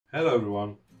Hello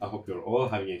everyone, I hope you're all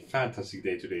having a fantastic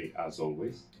day today as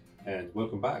always, and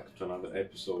welcome back to another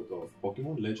episode of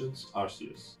Pokemon Legends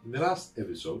Arceus. In the last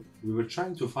episode, we were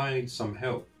trying to find some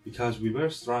help because we were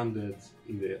stranded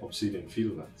in the Obsidian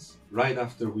Fieldlands right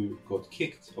after we got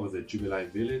kicked of the Jubilee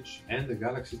Village and the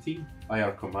Galaxy team by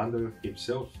our commander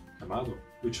himself, Kamado.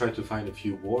 We tried to find a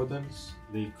few wardens,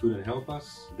 they couldn't help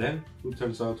us. Then, who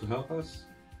turns out to help us?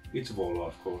 It's Volo,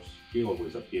 of course. He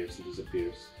always appears and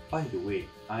disappears. By the way,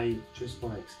 I just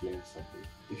want to explain something.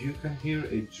 If you can hear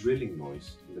a drilling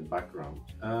noise in the background,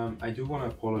 I do want to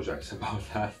apologize about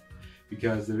that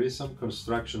because there is some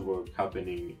construction work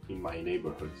happening in my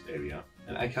neighborhood area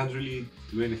and I can't really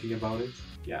do anything about it.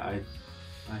 Yeah, I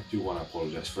do want to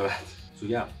apologize for that. So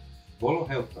yeah, Volo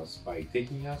helped us by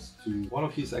taking us to one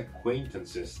of his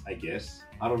acquaintances, I guess.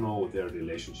 I don't know their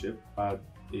relationship, but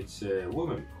it's a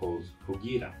woman called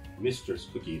Kogira, Mistress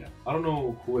Kogira. I don't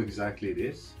know who exactly it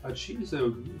is, but she's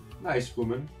a nice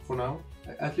woman for now.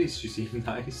 At least she seemed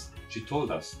nice. She told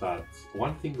us that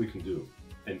one thing we can do,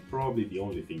 and probably the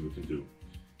only thing we can do,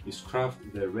 is craft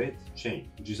the red chain,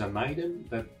 which is an item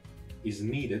that is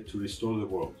needed to restore the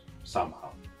world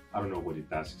somehow. I don't know what it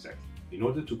does exactly. In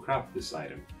order to craft this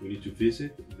item, we need to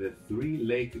visit the 3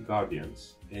 lake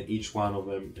guardians, and each one of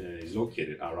them is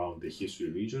located around the history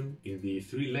region in the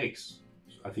 3 lakes.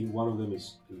 So I think one of them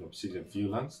is in Obsidian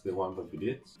Fieldlands, the one that we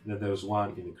did. Then there's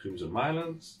one in the Crimson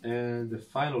Islands, and the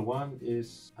final one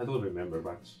is, I don't remember,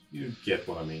 but you get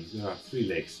what I mean. There are 3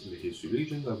 lakes in the history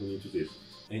region that we need to visit.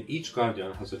 And each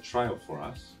guardian has a trial for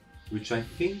us, which I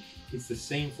think is the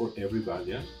same for every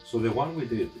guardian. So the one we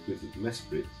did with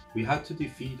Mesprit, we had to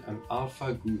defeat an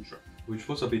Alpha Gudra, which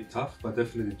was a bit tough, but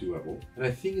definitely doable. And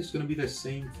I think it's going to be the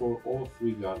same for all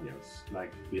 3 guardians.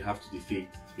 Like, we have to defeat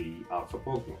 3 Alpha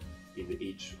Pokemon in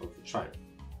each of the trial,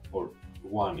 or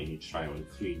 1 in each trial, and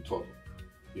 3 in total.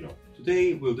 You know,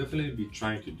 today we'll definitely be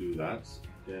trying to do that,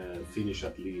 finish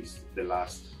at least the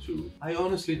last 2. I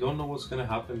honestly don't know what's going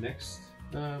to happen next.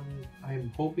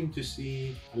 I'm hoping to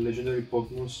see a legendary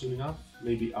Pokemon soon enough,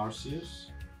 maybe Arceus.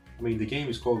 I mean, the game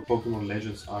is called Pokemon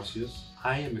Legends Arceus.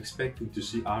 I am expecting to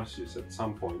see Arceus at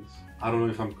some point. I don't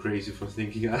know if I'm crazy for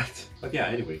thinking that. But yeah,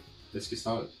 anyway, let's get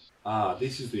started.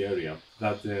 This is the area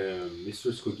that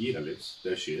Mistress Kogira lives.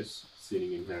 There she is,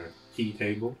 sitting in her tea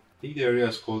table. I think the area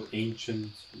is called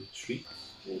Ancient Retreat.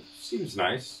 It seems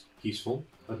nice, peaceful.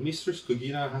 But Mistress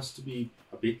Kogira has to be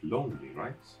a bit lonely,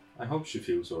 right? I hope she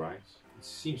feels alright. It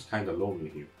seems kinda lonely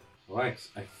here. Right,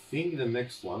 I think the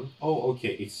next one... Oh,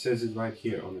 okay, it says it right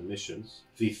here on the missions.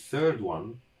 The 3rd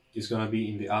one is gonna be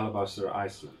in the Alabaster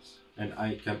Islands. And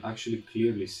I can actually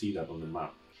clearly see that on the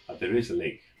map. But there is a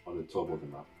lake on the top of the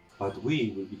map. But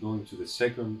we will be going to the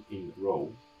 2nd in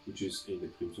row, which is in the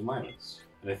Crimson Islands.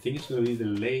 And I think it's gonna be the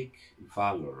Lake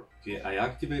Valor. Okay, I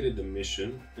activated the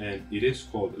mission, and it is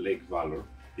called Lake Valor,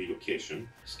 the location.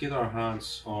 Let's get our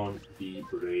hands on the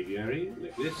Braviary,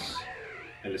 like this.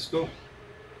 And let's go.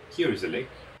 Here is the lake.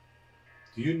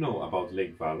 Do you know about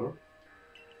Lake Valor?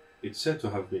 It's said to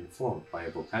have been formed by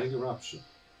a volcanic eruption,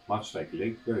 much like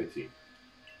Lake Verity.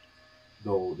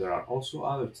 Though there are also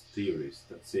other theories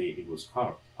that say it was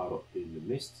carved out in the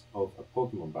midst of a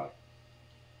Pokemon battle.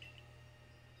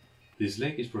 This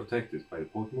lake is protected by the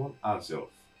Pokemon Azelf.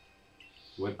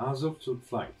 When Azelf took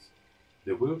flight,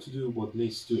 the will to do what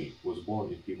needs doing was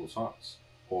born in people's hearts,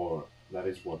 or that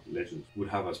is what legends would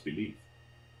have us believe.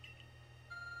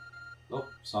 Oh,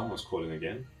 someone's calling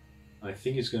again. I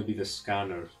think it's going to be the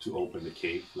scanner to open the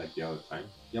cave like the other time.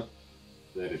 Yep,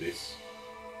 there it is.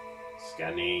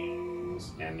 Scanning,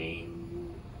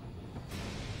 scanning.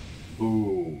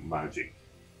 Boom, magic.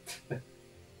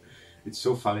 It's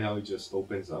so funny how it just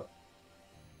opens up.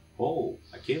 Oh,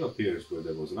 a cave appears where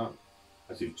there was none,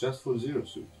 as if just for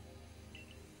ZeroSuit.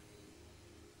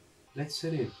 Let's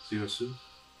head in, ZeroSuit.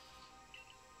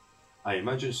 I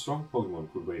imagine strong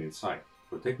Pokemon could wait inside,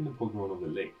 protecting the Pokemon on the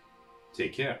lake.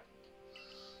 Take care.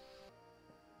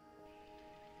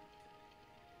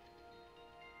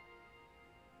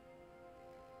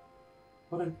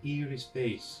 What an eerie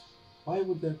space. Why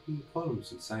would there be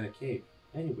columns inside a cave,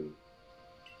 anyway?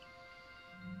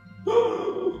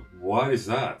 What is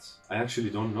that? I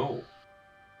actually don't know.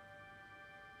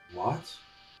 What?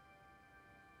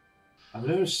 I've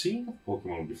never seen a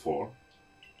Pokemon before.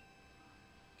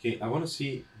 Okay, I want to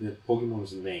see the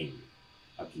Pokemon's name,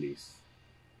 at least.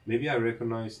 Maybe I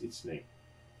recognize its name.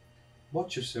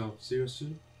 Watch yourself,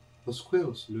 ZeroSuit. Those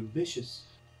quills look vicious.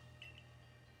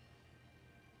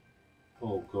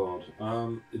 Oh god.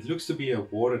 It looks to be a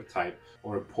water type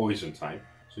or a poison type.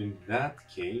 So in that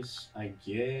case, I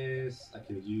guess I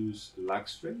can use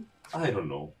Luxray? I don't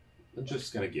know. I'm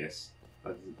just gonna guess.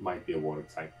 That might be a water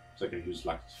type, so I can use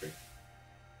Lucky String.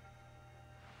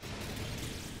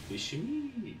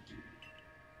 Ishimi!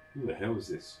 Who the hell is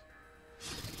this?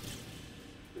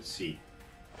 Let's see.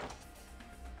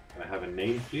 Can I have a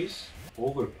name, please?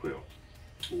 Overquill.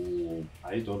 Ooh,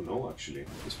 I don't know actually.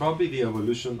 It's probably the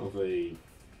evolution of a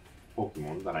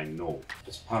Pokemon that I know.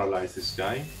 Let's paralyze this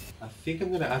guy. I think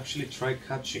I'm gonna actually try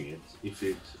catching it if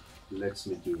it lets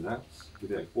me do that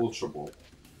with an Ultra Ball,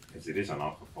 as it is an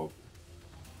Alpha Pokemon.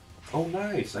 Oh,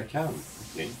 nice! I can.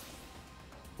 Okay.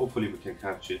 Hopefully we can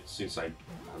catch it, since I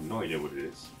have no idea what it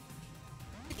is.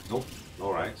 Nope.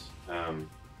 Alright.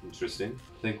 Interesting.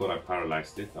 Thank God I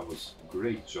paralyzed it. That was a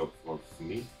great job of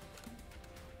me.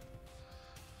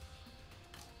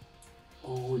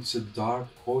 Oh, it's a dark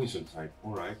poison type.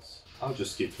 Alright. I'll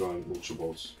just keep throwing Ultra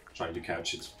Balls, trying to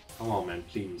catch it. Come on, man,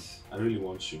 please. I really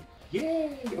want you.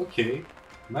 Yay! Okay.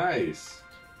 Nice.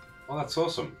 Oh, that's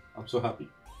awesome. I'm so happy.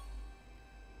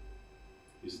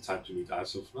 Is it time to meet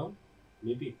Arceus now?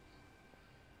 Maybe.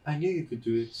 I knew you could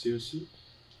do it, seriously.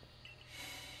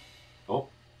 Oh,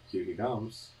 here he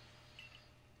comes.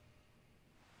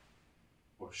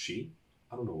 Or she?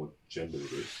 I don't know what gender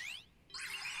it is.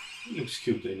 He looks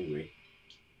cute anyway.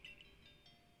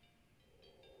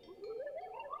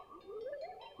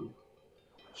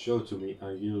 Show to me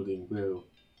unyielding will.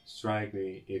 Strike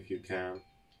me if you can.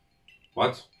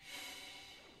 What?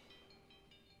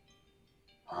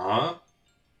 Huh?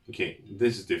 Okay,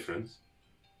 this is different.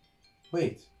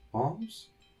 Wait, bombs?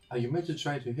 Are you meant to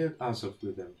try to hit us off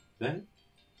with them, then?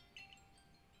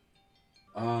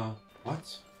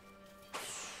 What?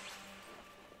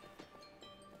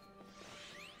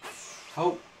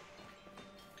 How?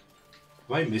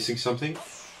 Am I missing something?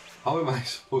 How am I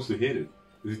supposed to hit it?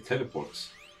 It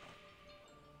teleports.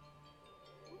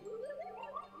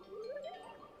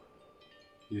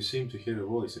 You seem to hear a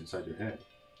voice inside your head.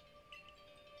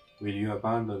 Will you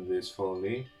abandon this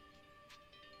folly?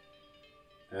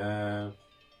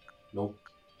 Nope.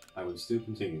 I will still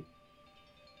continue.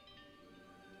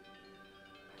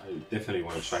 I definitely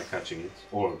want to try catching it,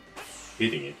 or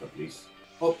hitting it at least.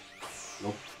 Oh!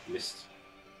 Nope, missed.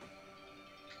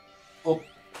 Oh!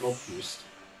 Nope, missed.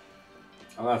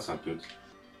 Oh, that's not good.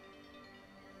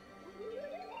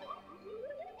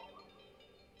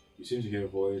 You seem to hear a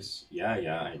voice.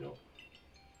 Yeah, I know.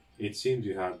 It seems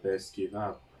you had best give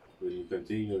up. Will you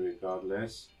continue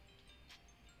regardless?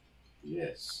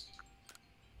 Yes.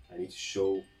 I need to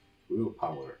show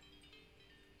willpower.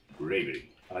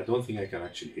 Bravery. And I don't think I can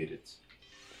actually hit it.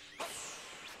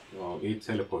 Well, it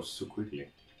teleports too quickly.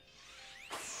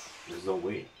 There's no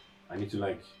way. I need to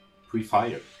like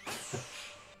pre-fire.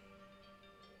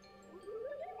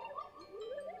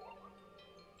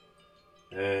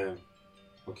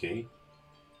 Okay.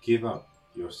 Give up.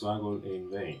 Your struggle in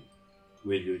vain.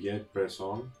 Will you yet press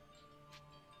on?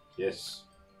 Yes.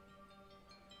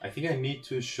 I think I need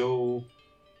to show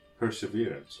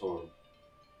perseverance, or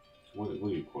what do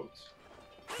you call it?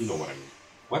 You know what I mean.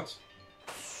 What?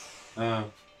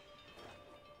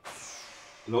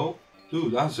 Hello?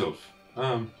 Dude, Azov.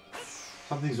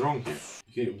 Something's wrong here.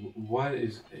 Okay, what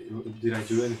is... Did I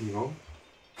do anything wrong?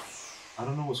 I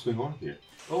don't know what's going on here.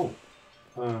 Oh.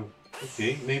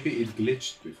 Okay, maybe it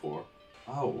glitched before.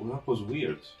 Oh, that was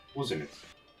weird, wasn't it?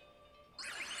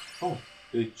 Oh,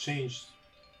 it changed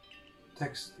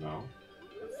text now,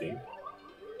 I think.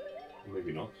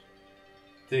 Maybe not.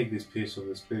 Take this piece of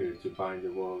the spirit to bind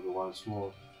the world once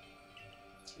more.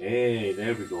 Hey,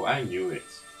 there we go. I knew it.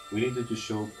 We needed to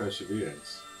show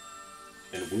perseverance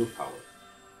and willpower.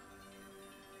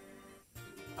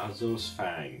 Azos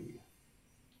Fang.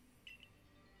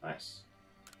 Nice.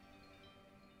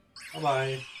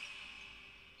 Bye-bye.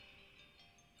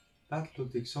 That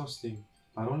looked exhausting,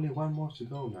 but only one more to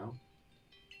go now.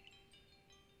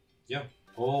 Yeah.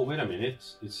 Oh, wait a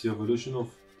minute. It's the evolution of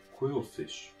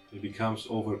Quillfish. It becomes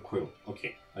Overquill.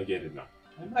 Okay, I get it now.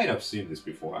 I might have seen this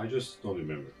before, I just don't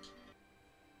remember.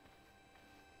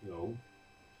 No.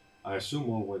 I assume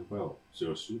all went well,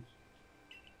 ZeroSuit.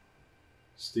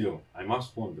 Still, I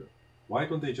must wonder, why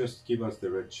don't they just give us the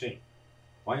red chain?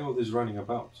 Why all this running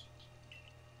about?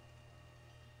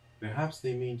 Perhaps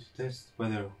they mean to test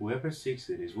whether whoever seeks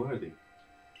it is worthy.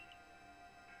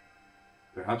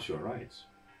 Perhaps you're right.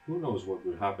 Who knows what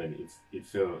will happen if it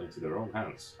fell into the wrong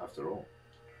hands, after all.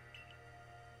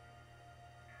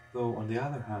 Though, on the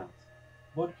other hand,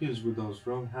 what use would those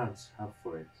wrong hands have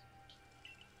for it?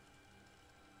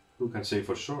 Who can say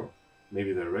for sure?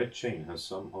 Maybe the red chain has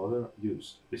some other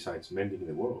use besides mending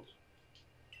the world.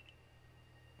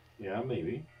 Yeah,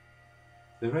 maybe.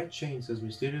 The red chain's as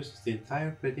mysterious as the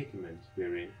entire predicament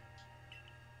we're in.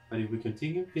 But if we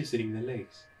continue visiting the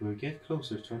lakes, we'll get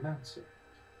closer to an answer.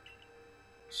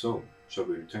 So, shall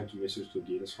we return to Mr.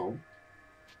 Skogira's home?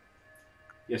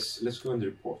 Yes, let's go and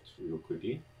report real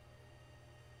quickly.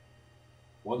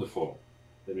 Wonderful.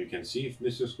 Then we can see if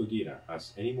Mr. Skogira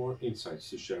has any more insights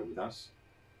to share with us.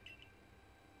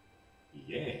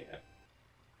 Yeah.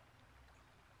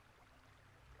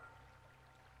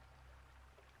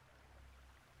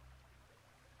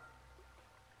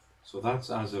 So that's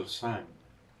Azel's fang.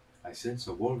 I sense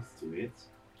a warmth to it.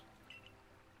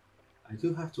 I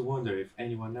do have to wonder if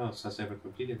anyone else has ever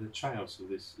completed the trials of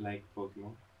this lake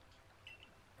Pokemon.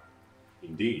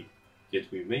 Indeed,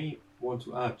 yet we may want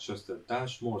to add just a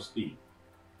dash more speed.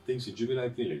 Things in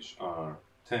Jubilife Village are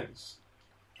tense.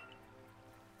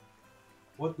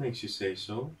 What makes you say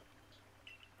so?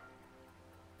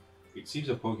 It seems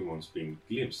a Pokemon's being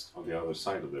glimpsed on the other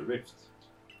side of the rift.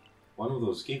 One of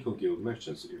those Ginkgo Guild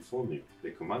merchants informed me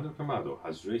that Commander Kamado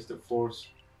has raised a force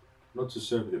not to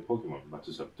serve the Pokemon, but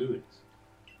to subdue it,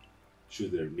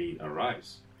 should their need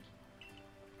arise.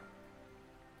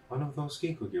 One of those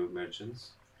Ginkgo Guild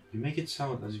merchants? You make it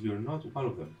sound as if you're not one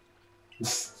of them.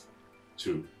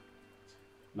 True.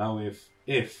 Now if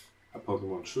a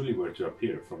Pokemon truly were to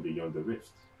appear from beyond the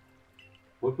rift,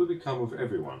 what would become of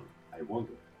everyone, I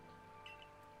wonder?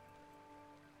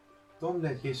 Don't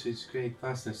let history's great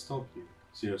vastness stop you,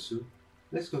 ZeroSuit.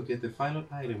 Let's go get the final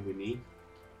item we need.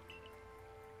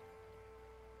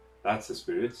 That's the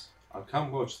spirit. I'll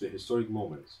come watch the historic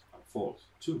moments unfold,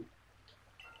 too.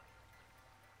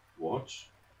 Watch?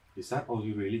 Is that all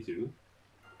you really do?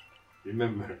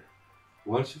 Remember,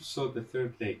 once you've sought the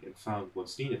third lake and found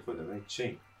what's needed for the right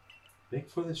chain, make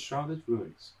for the Shrouded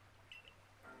Ruins.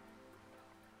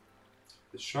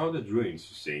 The Shrouded Ruins,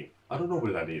 you say? I don't know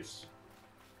where that is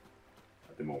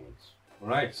at the moment.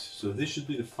 Alright, so this should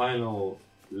be the final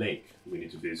lake we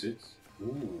need to visit.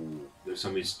 Ooh, there's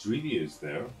some Misdrevius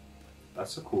there.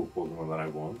 That's a cool Pokemon that I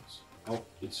want. Oh,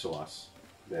 it saw us.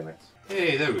 Damn it.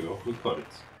 Hey, there we go, we got it.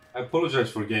 I apologize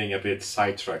for getting a bit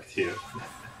sidetracked here.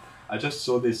 I just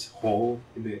saw this hole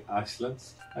in the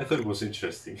Icelands. I thought it was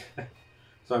interesting.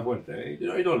 So I went there.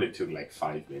 It only took like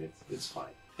 5 minutes. It's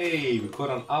fine. Hey, we caught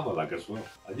an Avalak as well.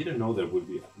 I didn't know there would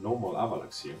be normal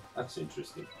Avalaks here. That's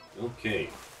interesting. Okay,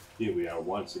 here we are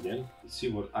once again. Let's see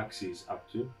what Axie is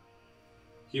up to.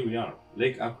 Here we are,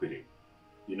 Lake Aquitaine.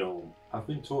 You know, I've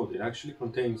been told it actually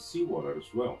contains seawater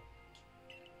as well.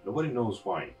 Nobody knows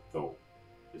why, though.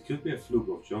 It could be a fluke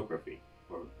of geography,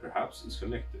 or perhaps it's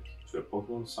connected to a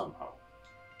Pokemon somehow.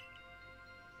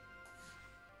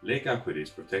 Lake Aquitaine is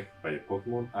protected by the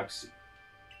Pokemon Axie.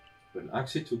 When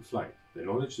Axie took flight, the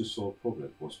knowledge to solve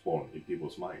problems was born in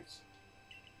people's minds.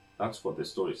 That's what the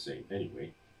story is saying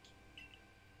anyway.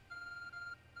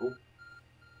 Oh.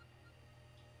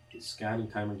 It's scanning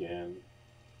time again.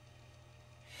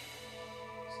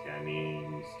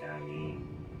 Scanning,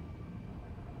 scanning.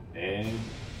 And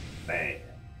bam.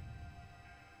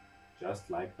 Just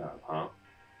like that, huh?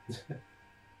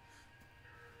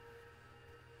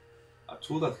 A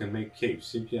tool that can make caves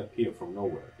simply appear from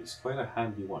nowhere is quite a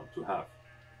handy one to have.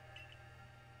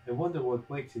 I wonder what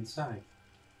waits inside.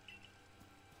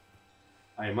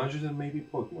 I imagine there may be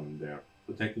Pokemon in there,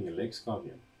 protecting a lake's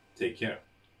guardian. Take care.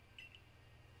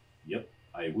 Yep,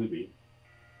 I will be.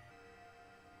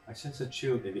 I sense a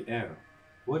chill in the air.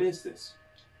 What is this?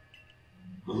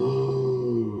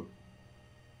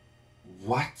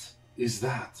 What is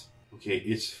that? Okay,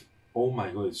 it's... Oh my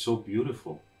god, it's so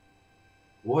beautiful.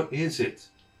 What is it?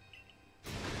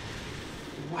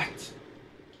 What?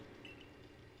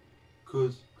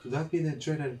 Could that be the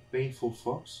dreaded baneful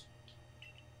fox?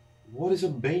 What is a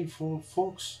baneful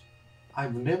fox?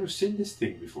 I've never seen this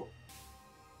thing before.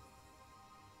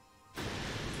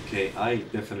 Okay, I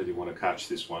definitely want to catch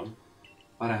this one,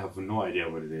 but I have no idea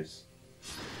what it is.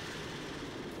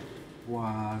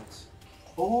 What?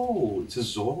 Oh, it's a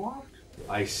Zoroark?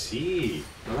 I see.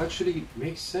 That actually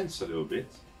makes sense a little bit.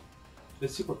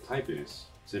 Let's see what type it is.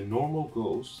 It's a normal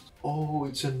ghost. Oh,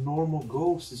 it's a normal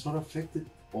ghost. It's not affected.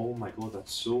 Oh my god,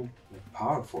 that's so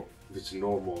powerful. If it's a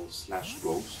normal slash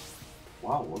ghost.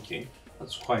 Wow, okay.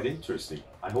 That's quite interesting.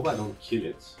 I hope I don't kill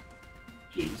it.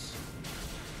 Please.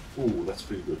 Ooh, that's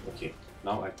pretty good. Okay,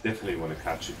 now I definitely want to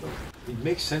catch it though. It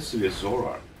makes sense to be a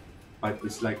Zoroark, but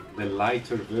it's like the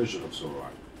lighter version of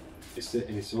Zoroark.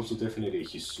 And it's also definitely a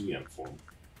Hisuian form.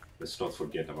 Let's not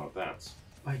forget about that.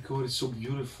 My god, it's so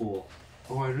beautiful.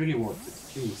 Oh, I really want it.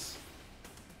 Please.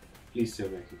 Please tell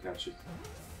me I can catch it.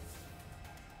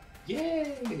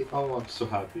 Yay! Oh, I'm so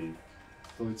happy.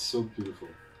 Oh, it's so beautiful.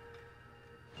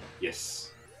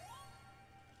 Yes.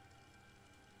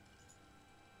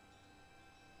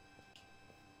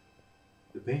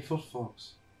 The Baneful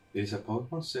Fox. It is a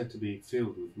Pokemon said to be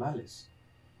filled with malice.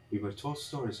 We were told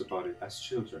stories about it as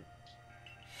children.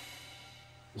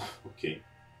 Okay.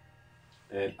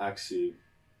 And Axie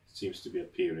seems to be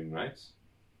appearing, right?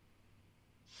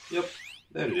 Yep,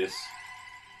 there it is.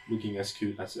 Looking as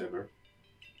cute as ever.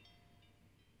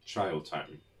 Trial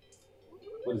time.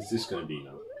 What is this gonna be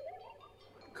now?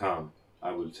 Come,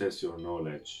 I will test your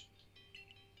knowledge.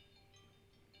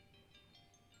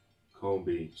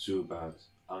 Combi, Zubat,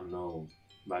 Unknown,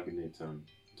 Magneton,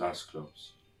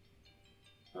 Dusclops.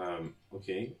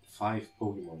 Okay, 5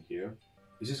 Pokemon here.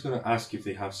 Is this gonna ask if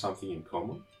they have something in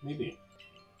common? Maybe.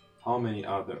 How many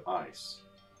are there eyes?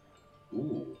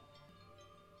 Ooh.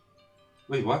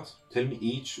 Wait, what? Tell me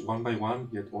each one by one,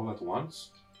 yet all at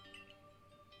once?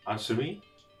 Answer me?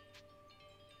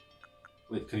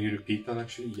 Wait, can you repeat that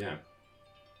actually? Yeah.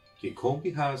 Okay,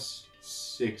 Combi has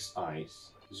 6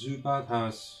 eyes. Zubat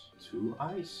has 2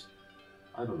 eyes?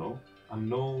 I don't know.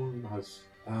 Unknown has...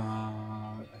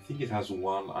 I think it has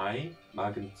 1 eye.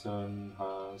 Magneton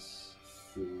has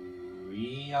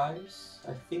 3 eyes,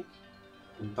 I think.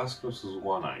 And Dusclops has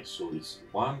 1 eye, so it's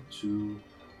 1, 2,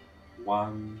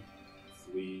 1,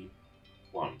 3,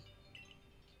 1.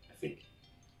 I think.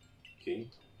 Okay.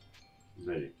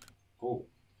 Ready. Oh.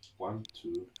 1,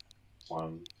 2,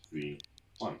 1, 3,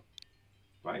 1.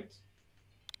 Right?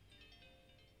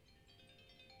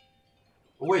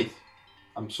 Oh wait!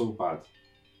 I'm so bad.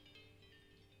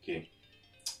 Okay.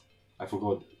 I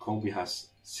forgot Combi has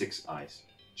 6 eyes.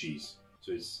 Jeez.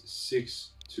 So it's 6,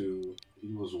 2,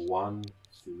 it was 1,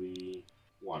 3,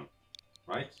 1.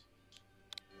 Right?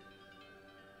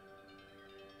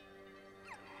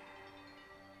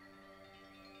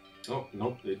 Oh,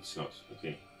 no, it's not.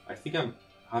 Okay. I think I'm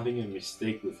having a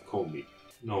mistake with Combi.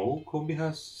 No, Combi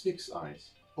has 6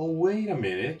 eyes. Oh, wait a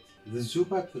minute. The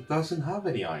Zubat doesn't have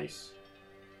any eyes.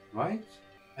 Right?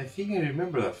 I think I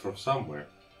remember that from somewhere.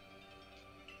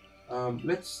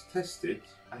 Let's test it.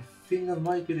 I think that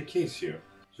might be the case here.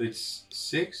 So it's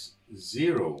 6,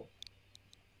 0,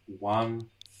 1,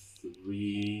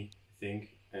 3, I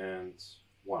think, and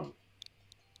 1.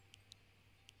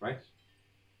 Right?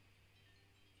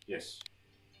 Yes.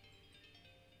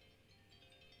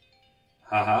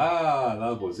 Haha,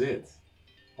 that was it.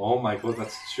 Oh my god,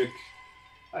 that's a trick.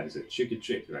 That is a tricky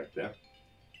trick right there.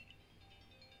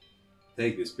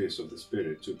 Take this piece of the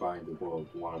spirit to bind the world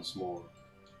once more.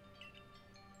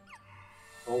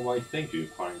 Oh, why thank you,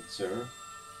 kind sir.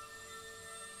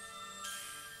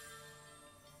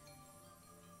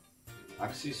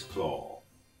 Axis Claw.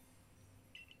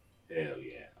 Hell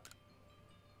yeah.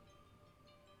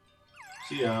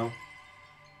 See ya.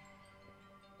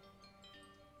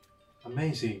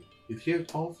 Amazing. You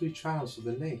cleared all 3 trials of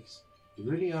the lakes. You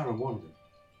really are a wonder.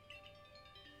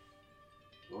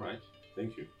 Alright,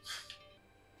 thank you.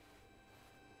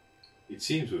 It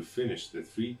seems we've finished the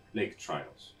 3 lake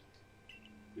trials.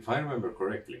 If I remember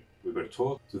correctly, we were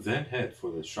told to then head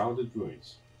for the Shrouded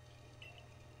Ruins.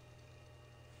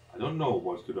 I don't know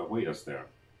what could await us there,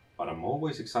 but I'm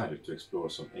always excited to explore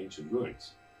some ancient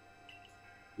ruins.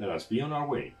 Let us be on our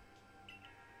way.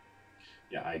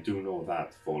 Yeah, I do know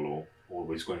that, Follow.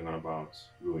 Always going on about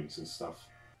ruins and stuff.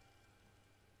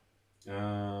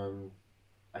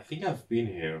 I think I've been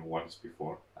here once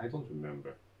before. I don't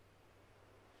remember.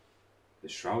 The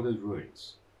Shrouded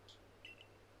Ruins.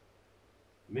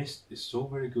 Mist is so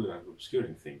very good at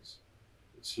obscuring things.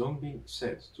 It's long been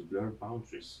said to blur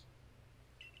boundaries.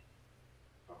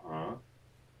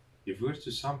 If we were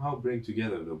to somehow bring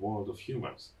together the world of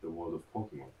humans, the world of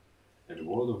Pokemon, and the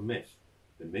world of myth,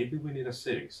 then maybe we need a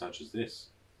setting such as this.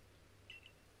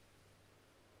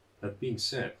 That being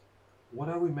said, what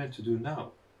are we meant to do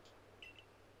now?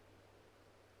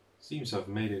 Seems I've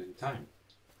made it in time.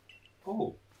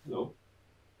 Oh, hello.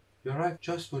 You arrived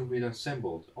just when we'd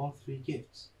assembled all 3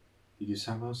 gifts. Did you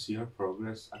somehow see our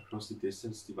progress across the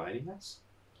distance dividing us?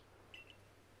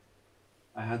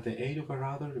 I had the aid of a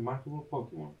rather remarkable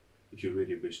Pokemon, if you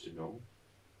really wish to know.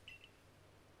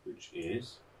 Which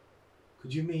is...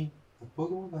 Could you mean a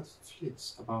Pokemon that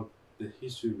flits about the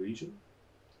history region?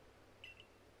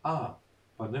 Ah,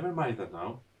 but never mind that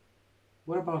now.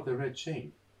 What about the red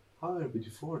chain? How are we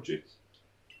to forge it?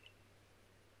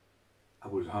 I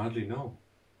would hardly know.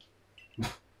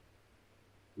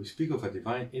 We speak of a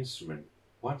divine instrument,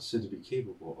 once said to be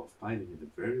capable of binding in the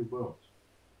very world.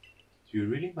 Do you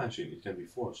really imagine it can be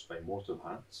forged by mortal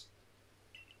hands?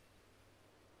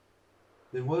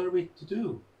 Then what are we to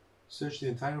do? Search the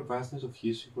entire vastness of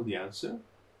history for the answer?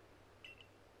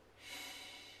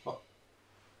 Oh.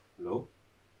 Hello?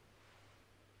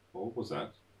 What was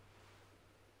that?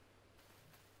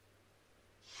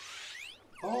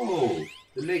 Oh,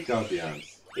 the Lake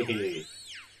Guardians. Hehe.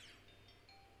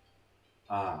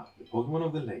 Ah, the Pokemon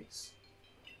of the lakes.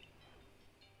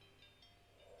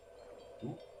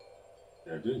 Hmm,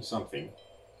 they're doing something.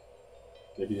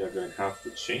 Maybe they're going to craft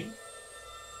the chain?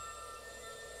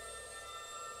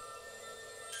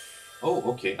 Oh,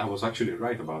 okay, I was actually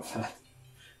right about that.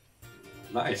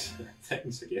 Nice,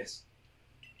 thanks, I guess.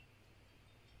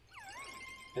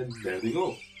 And there they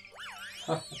go.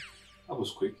 That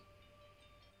was quick.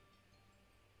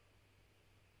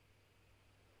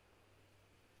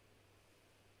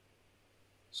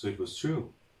 So it was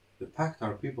true. The pact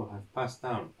our people have passed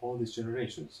down all these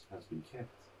generations has been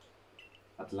kept.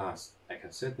 At last, I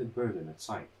can set the burden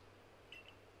aside.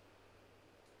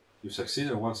 You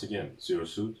succeeded once again,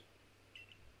 ZeroSuit.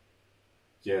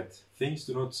 Yet, things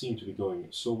do not seem to be going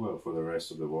so well for the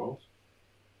rest of the world.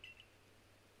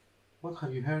 What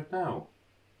have you heard now?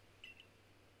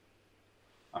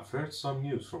 I've heard some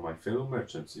news from my fellow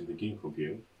merchants in the Ginkgo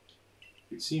Guild.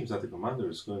 It seems that the commander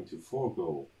is going to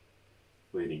forego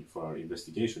waiting for our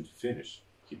investigation to finish.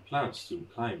 He plans to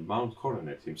climb Mount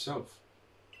Coronet himself.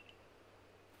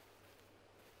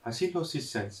 Has he lost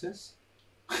his senses?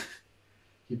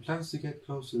 He plans to get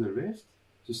close to the rift?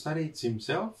 To study it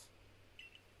himself?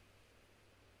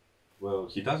 Well,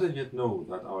 he doesn't yet know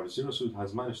that our ZeroSuit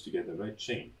has managed to get the red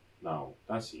chain. Now,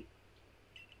 does he?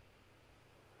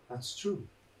 That's true.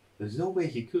 There's no way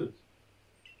he could.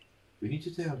 We need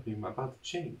to tell him about the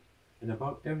chain and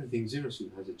about everything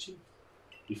ZeroSuit has achieved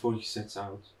before he sets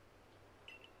out.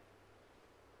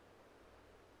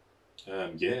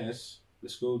 Yes.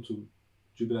 Let's go to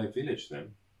Jubilee Village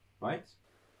then, right?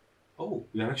 Oh,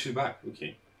 we are actually back.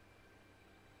 Okay.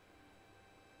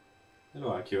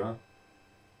 Hello, Akira.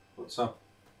 What's up?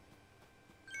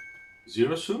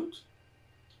 ZeroSuit?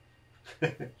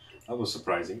 That was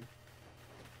surprising.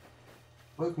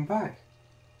 Welcome back.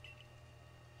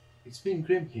 It's been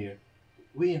grim here.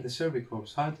 We in the Survey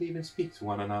Corps hardly even speak to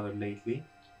one another lately.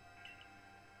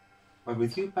 But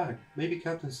with you back, maybe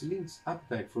Captain Celine's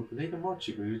appetite for potato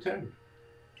mochi will return.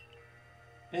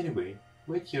 Anyway,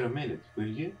 wait here a minute, will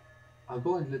you? I'll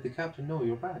go and let the captain know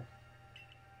you're back.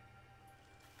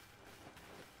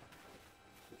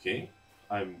 Okay,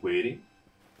 I'm waiting.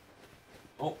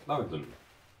 Oh, Langdon.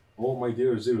 Oh, my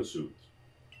dear ZeroSuit.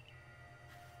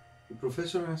 The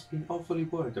professor has been awfully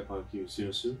worried about you,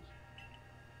 ZeroSuit.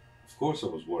 Of course I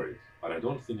was worried, but I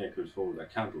don't think I could hold a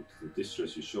candle to the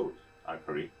distress you showed,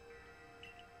 Akari.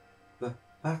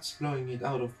 That's blowing it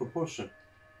out of proportion.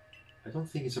 I don't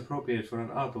think it's appropriate for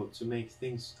an adult to make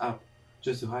things up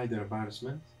just to hide their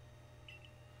embarrassment.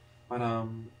 But,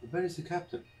 where is the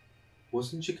captain?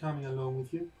 Wasn't she coming along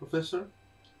with you, Professor?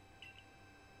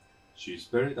 She's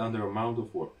buried under a mound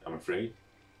of work, I'm afraid.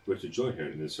 We're to join her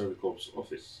in the Survey Corps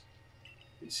office.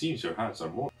 It seems her hands are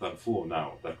more than full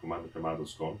now that Commander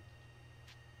Camado's gone.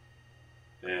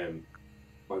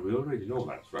 But we already know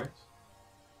that, right?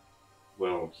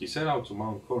 Well, he set out to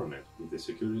Mount Coronet with the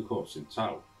security corps in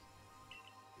tow.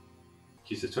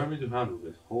 He's determined to handle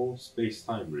the whole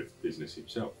space-time rift business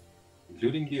himself,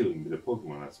 including dealing with the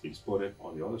Pokemon that's been spotted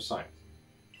on the other side.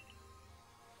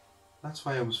 That's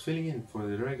why I was filling in for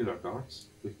the regular guards,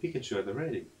 with Pikachu at the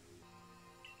ready.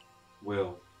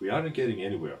 Well, we aren't getting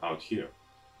anywhere out here.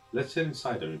 Let's head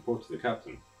inside and report to the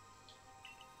captain.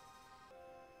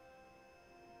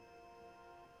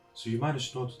 So you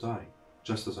managed not to die,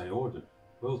 just as I ordered.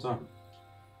 Well done.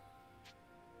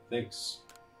 Thanks.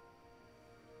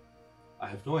 I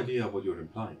have no idea what you're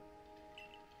implying.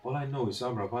 All I know is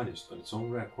Abra vanished on its own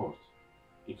rare accord,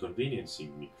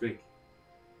 inconveniencing me greatly.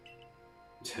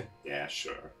 Yeah,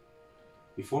 sure.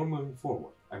 Before moving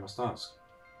forward, I must ask.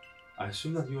 I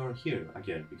assume that you are here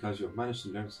again because you have managed to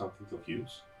learn something of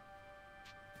use?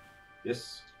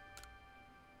 Yes.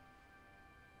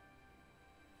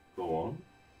 Go on.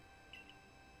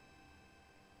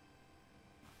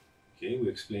 Okay, we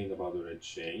explained about the red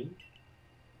chain.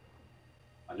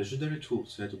 A legendary tool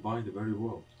said to bind the very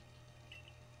world.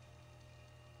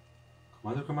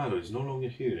 Commander Kamado is no longer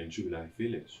here in Jubilee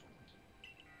Village.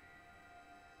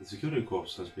 The security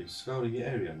corps has been scouting the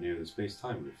area near the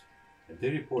space-time rift, and they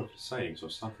reported sightings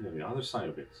of something on the other side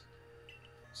of it.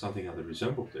 Something that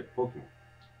resembled their Pokemon.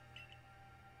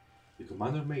 The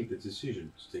commander made the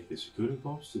decision to take the security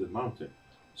corps to the mountain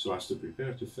so as to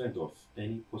prepare to fend off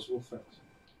any possible threat.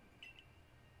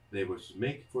 They were to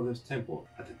make for the temple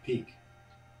at the peak.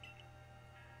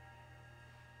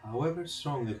 However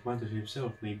strong the commander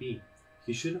himself may be,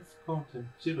 he should have gotten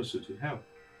ZeroSuit to help.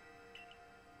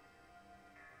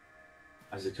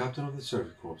 As the captain of the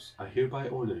Survey Corps, I hereby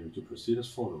order you to proceed as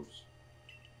follows.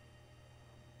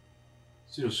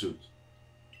 ZeroSuit,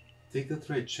 Take the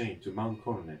thread chain to Mount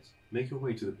Coronet, make your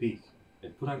way to the peak,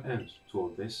 and put an end to all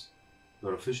this. You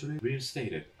are officially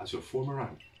reinstated as your former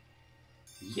rank.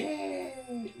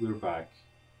 Yay! We're back.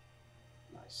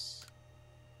 Nice.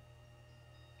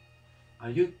 Are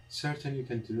you certain you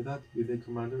can do that with the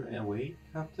commander away,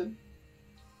 Captain?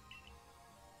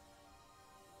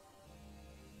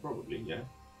 Probably, yeah.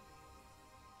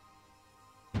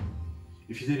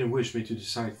 If you didn't wish me to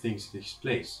decide things in his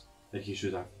place, then he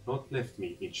should have not left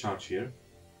me in charge here.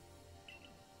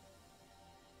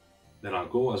 Then I'll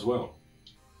go as well.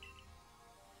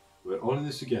 We're all in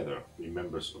this together, we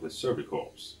members of the Survey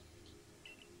Corps.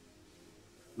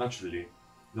 Naturally,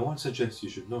 no one suggests you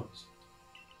should not.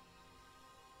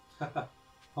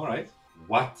 Alright.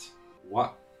 What?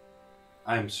 What?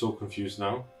 I'm so confused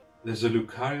now. There's a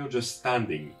Lucario just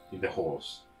standing in the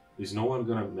halls. Is no one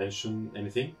gonna mention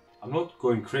anything? I'm not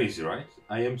going crazy, right?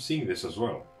 I am seeing this as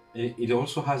well. And it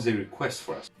also has a request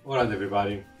for us. Alright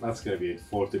everybody, that's gonna be it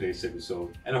for today's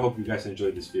episode. And I hope you guys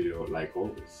enjoyed this video like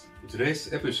always. In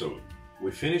today's episode,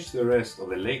 we finished the rest of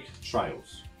the lake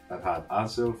trials that had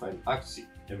Arceus and Arceus.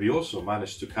 And we also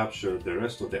managed to capture the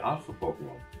rest of the alpha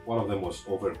Pokemon. One of them was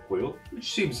Overquill,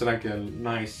 which seems like a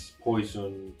nice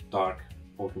poison dark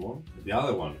Pokemon. The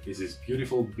other one is this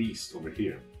beautiful beast over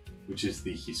here, which is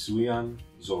the Hisuian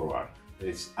Zoroark.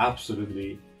 It's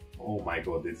absolutely, oh my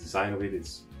god, the design of it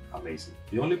is amazing.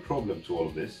 The only problem to all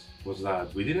of this was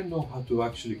that we didn't know how to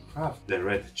actually craft the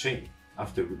red chain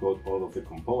after we got all of the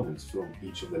components from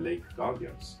each of the Lake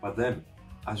Guardians. But then,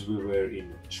 as we were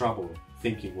in trouble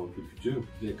thinking what we could do,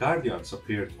 the Guardians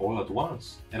appeared all at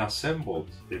once and assembled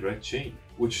the red chain,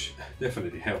 which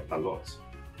definitely helped a lot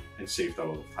and saved a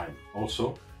lot of time.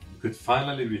 Also, we could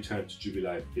finally return to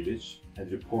Jubilife Village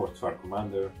and report to our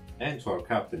commander and to our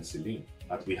captain Celine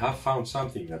that we have found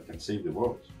something that can save the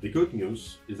world. The good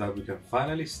news is that we can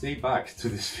finally stay back to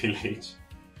this village.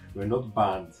 We're not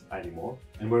banned anymore,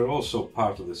 and we're also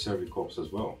part of the Survey Corps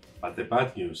as well. But the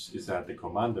bad news is that the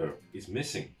commander is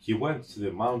missing. He went to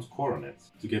the Mount Coronet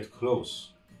to get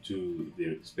close to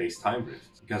the space-time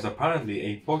rift, because apparently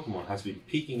a Pokemon has been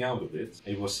peeking out of it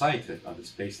and was sighted at the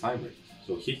space-time rift.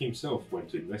 So he himself went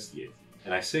to investigate.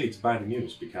 And I say it's bad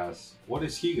news because what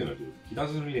is he gonna do? He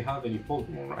doesn't really have any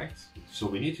Pokemon, right? So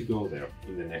we need to go there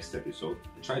in the next episode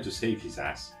and try to save his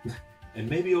ass. And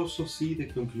maybe also see the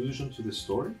conclusion to the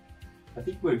story. I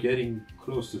think we're getting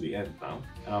close to the end now,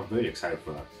 and I'm very excited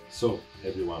for that. So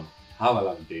everyone, have a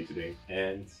lovely day today,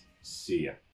 and see ya.